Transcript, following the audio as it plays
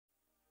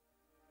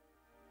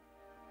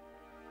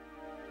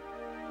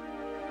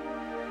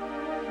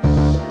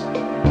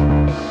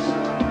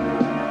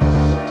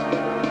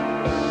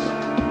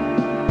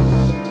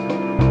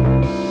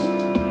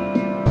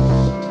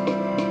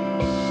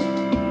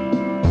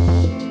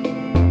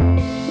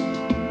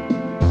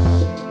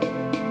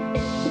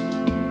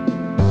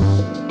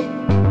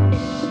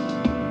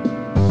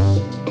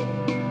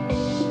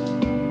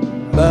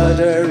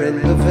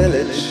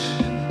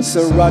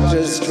Sir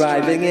Roger's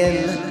driving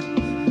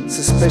in.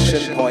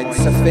 Suspicion points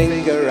a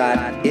finger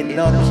at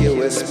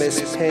innocuous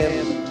Miss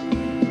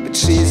Pym, but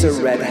she's a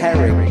red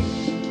herring.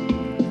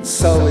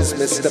 So is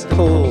Mr.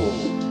 Poole,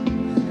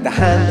 the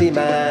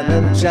handyman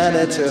and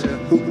janitor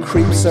who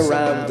creeps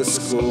around the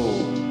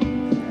school.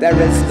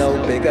 There is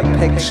no bigger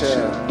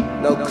picture,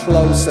 no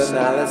close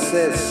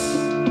analysis.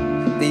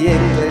 The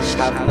English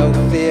have no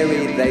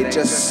theory, they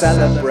just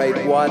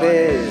celebrate what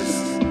is.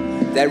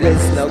 There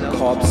is no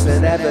corpse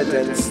in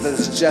evidence,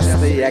 there's just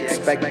the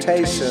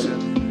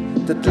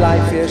expectation that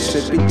life here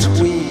should be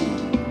twee,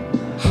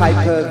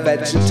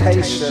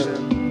 hypervegetation.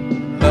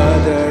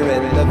 Murder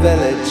in the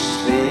village,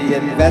 the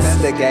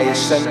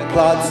investigation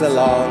plods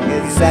along.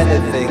 Is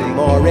anything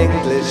more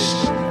English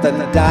than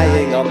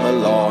dying on the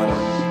lawn?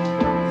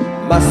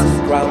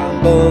 Mustn't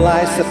grumble,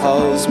 I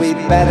suppose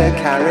we'd better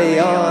carry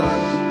on.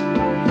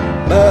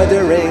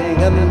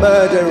 Murdering and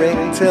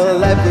murdering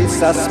till every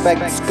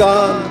suspect's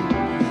gone.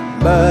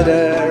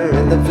 Murder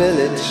in the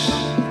village,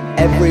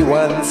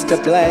 everyone's to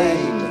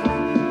blame.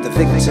 The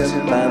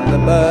victim and the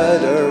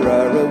murderer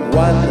are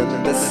one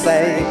and the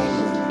same.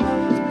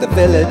 The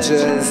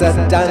villagers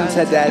are done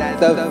to death,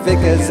 the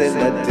vicar's in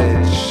the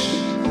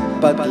ditch.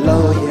 But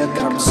lo, here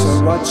comes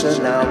Sir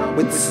Roger now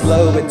with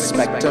slow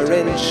Inspector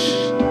Inch.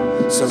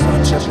 Sir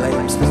Roger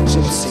blames the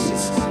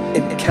gypsies,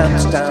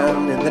 encamped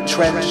down in the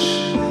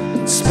trench.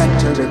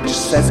 Inspector Inch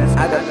says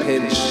at a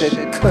pinch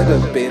it could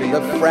have been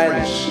the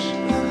French.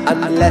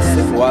 Unless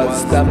it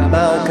was the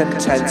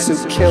malcontents who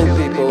killed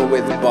people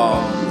with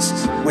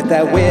bombs, with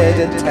their weird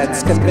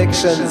intense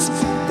convictions,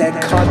 their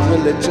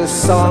cod-religious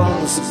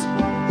songs.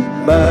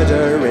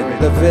 Murder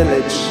in the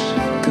village,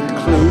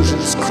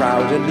 conclusions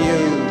crowd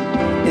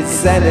anew.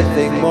 Is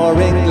anything more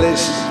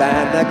English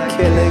than a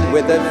killing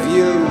with a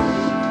view?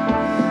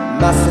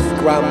 Mustn't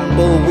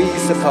grumble, we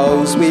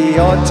suppose we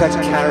ought to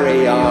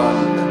carry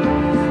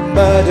on.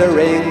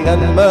 Murdering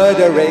and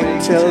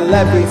murdering till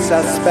every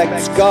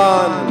suspect's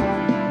gone.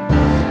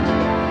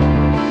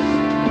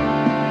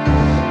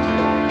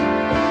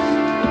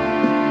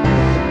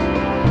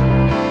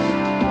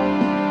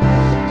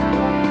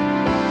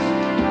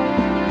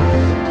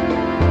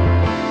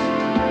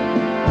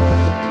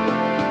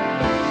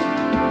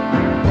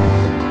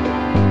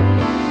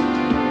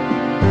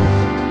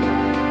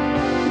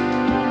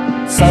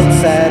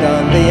 Sunset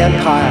on the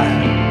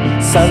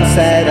empire,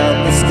 sunset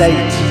on the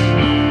state.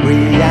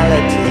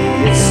 Reality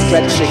is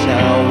stretching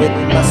now, it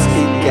must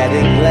be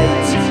getting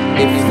late.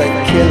 If the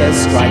killer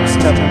strikes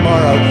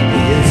tomorrow,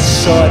 he is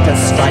sure to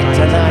strike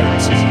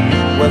tonight.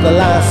 Will the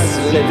last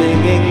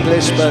living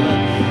Englishman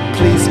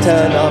please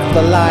turn off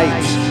the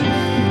light?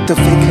 The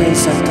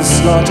vicar's at the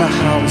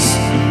slaughterhouse,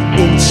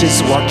 Inch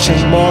is watching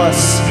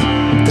Morse.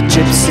 The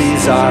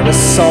gypsies are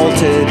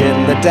assaulted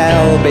in the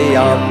dell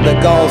beyond the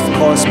golf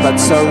course. But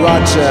Sir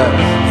Roger,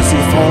 as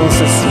he falls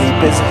asleep,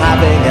 is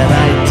having an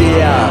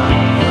idea.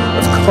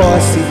 Of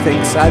course he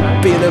thinks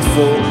I've been a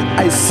fool,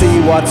 I see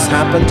what's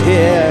happened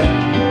here.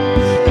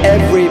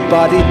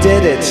 Everybody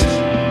did it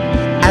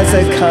as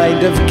a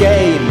kind of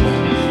game.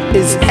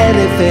 Is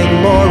anything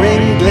more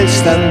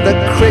English than the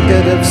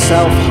cricket of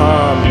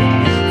self-harm?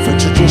 For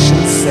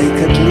tradition's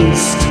sake at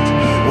least,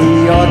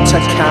 we ought to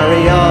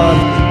carry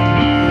on.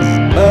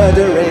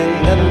 Murdering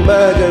and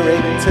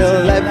murdering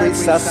till every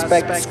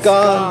suspect's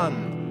gone.